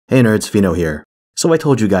Hey nerds, Fino here. So I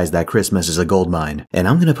told you guys that Christmas is a goldmine, and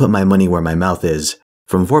I'm gonna put my money where my mouth is.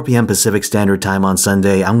 From 4 p.m. Pacific Standard Time on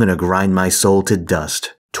Sunday, I'm gonna grind my soul to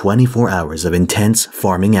dust. 24 hours of intense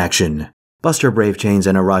farming action. Buster Brave Chains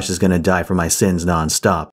and Arash is gonna die for my sins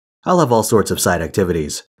non-stop. I'll have all sorts of side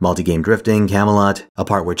activities. Multi-game drifting, Camelot, a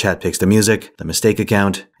part where chat picks the music, the mistake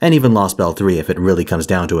account, and even Lost Bell 3 if it really comes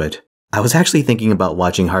down to it. I was actually thinking about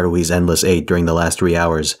watching Hardaway's Endless 8 during the last 3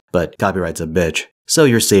 hours, but copyright's a bitch, so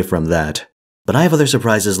you're safe from that. But I have other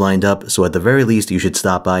surprises lined up, so at the very least you should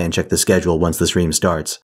stop by and check the schedule once the stream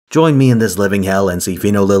starts. Join me in this living hell and see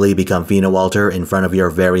Fino Lily become Fino Walter in front of your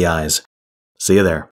very eyes. See you there.